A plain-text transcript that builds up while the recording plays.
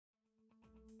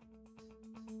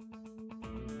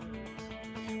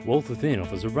Wealth Within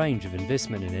offers a range of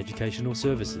investment and educational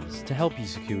services to help you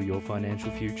secure your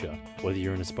financial future. Whether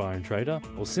you're an aspiring trader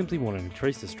or simply want to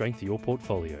increase the strength of your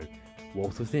portfolio,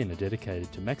 Wealth Within are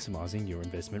dedicated to maximising your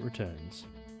investment returns.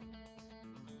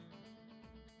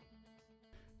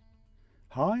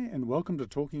 Hi and welcome to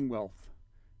Talking Wealth.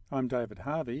 I'm David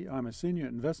Harvey. I'm a Senior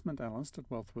Investment Analyst at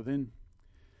Wealth Within.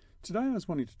 Today I was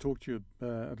wanting to talk to you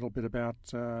a little bit about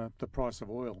the price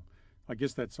of oil. I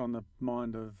guess that's on the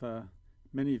mind of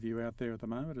many of you out there at the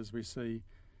moment, as we see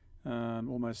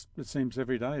almost, it seems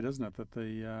every day, doesn't it,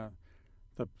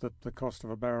 that the cost of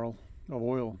a barrel of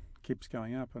oil keeps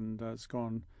going up, and it's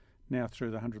gone now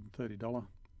through the $130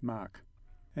 mark.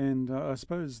 And I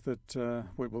suppose that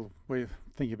we're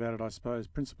thinking about it, I suppose,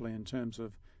 principally in terms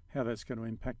of how that's going to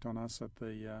impact on us at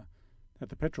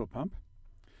the petrol pump,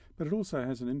 but it also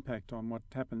has an impact on what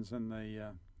happens in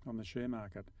on the share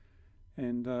market.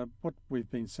 And what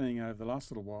we've been seeing over the last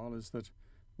little while is that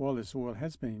while this oil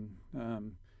has been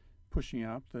pushing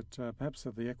up, that perhaps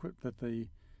that the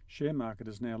share market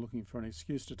is now looking for an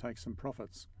excuse to take some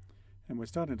profits. And we're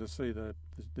starting to see the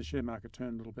share market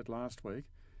turn a little bit last week.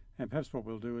 And perhaps what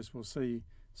we'll do is we'll see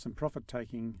some profit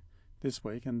taking this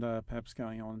week and perhaps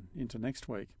going on into next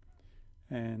week.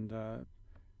 And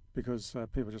because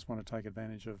people just want to take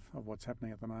advantage of what's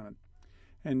happening at the moment.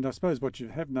 And I suppose what you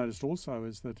have noticed also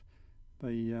is that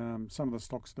some of the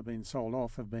stocks that have been sold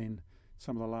off have been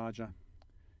some of the larger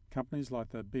companies like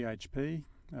the BHP,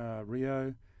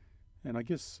 Rio, and I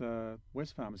guess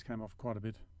Wesfarmers came off quite a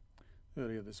bit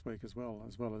earlier this week as well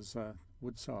as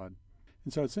Woodside.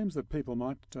 And so it seems that people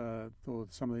might, or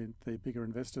some of the bigger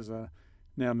investors are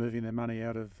now moving their money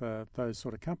out of those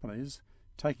sort of companies,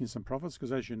 taking some profits,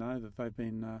 because as you know that they've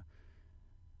been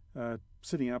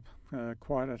sitting up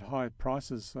quite at high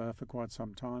prices for quite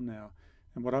some time now.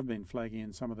 And what I've been flagging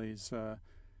in some of these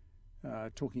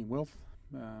Talking Wealth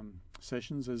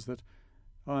sessions is that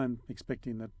I'm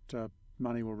expecting that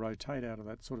money will rotate out of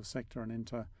that sort of sector and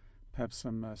into perhaps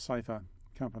some safer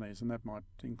companies, and that might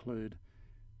include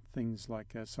things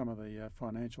like some of the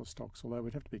financial stocks, although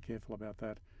we'd have to be careful about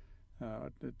that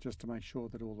just to make sure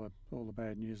that all the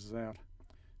bad news is out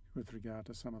with regard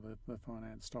to some of the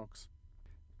finance stocks.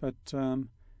 But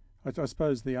I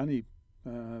suppose the only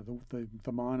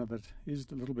the miner that is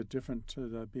a little bit different to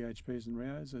the BHPs and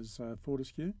Rios is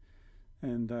Fortescue,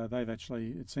 and they've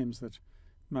actually, it seems that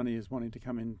money is wanting to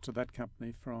come into that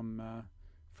company from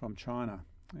China,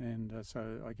 and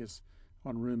so I guess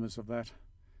on rumours of that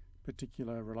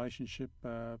particular relationship,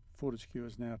 Fortescue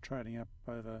is now trading up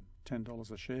over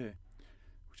 $10 a share,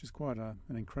 which is quite an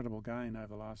incredible gain over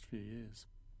the last few years.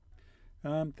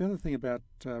 The other thing about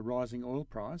rising oil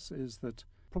price is that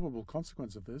probable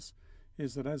consequence of this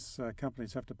is that as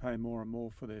companies have to pay more and more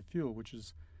for their fuel, which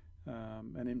is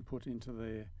an input into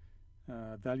their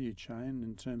value chain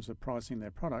in terms of pricing their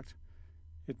product,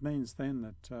 it means then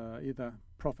that either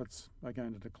profits are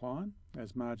going to decline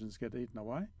as margins get eaten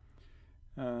away,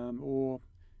 or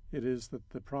it is that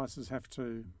the prices have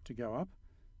to go up,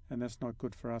 and that's not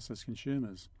good for us as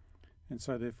consumers. And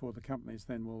so therefore the companies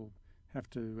then will have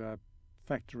to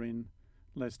factor in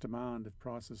less demand if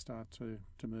prices start to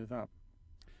move up.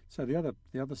 So the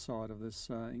other side of this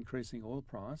increasing oil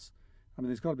price, I mean,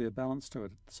 there's got to be a balance to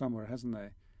it somewhere, hasn't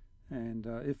there? And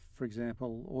if, for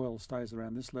example, oil stays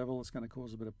around this level, it's going to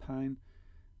cause a bit of pain,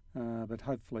 but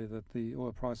hopefully that the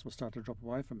oil price will start to drop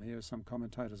away from here, as some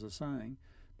commentators are saying.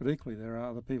 But equally, there are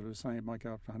other people who are saying it might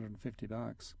go up to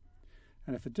 $150.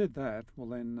 And if it did that, well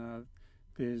then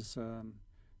there's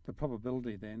the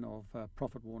probability then of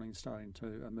profit warnings starting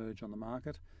to emerge on the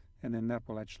market, and then that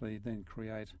will actually then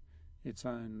create its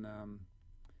own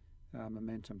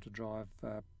momentum to drive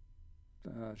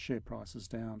share prices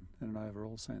down in an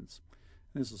overall sense.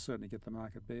 And this will certainly get the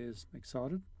market bears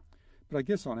excited. But I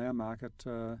guess on our market,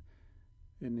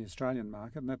 in the Australian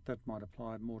market, and that might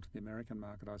apply more to the American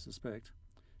market, I suspect,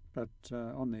 but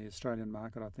on the Australian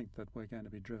market, I think that we're going to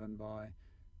be driven by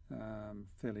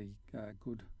fairly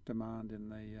good demand in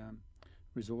the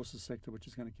resources sector, which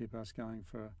is going to keep us going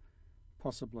for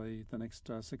possibly the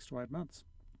next 6 to 8 months.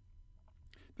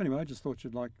 But anyway, I just thought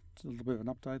you'd like a little bit of an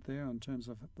update there in terms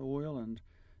of the oil and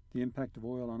the impact of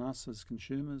oil on us as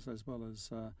consumers, as well as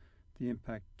the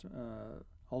impact,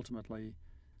 ultimately,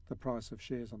 the price of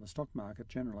shares on the stock market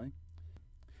generally.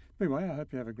 But anyway, I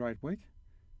hope you have a great week.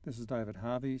 This is David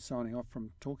Harvey signing off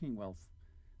from Talking Wealth.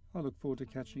 I look forward to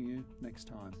catching you next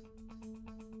time.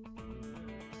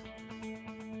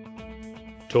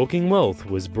 Talking Wealth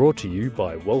was brought to you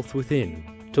by Wealth Within.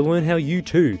 To learn how you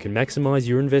too can maximise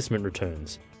your investment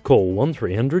returns, call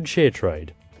 1300 ShareTrade.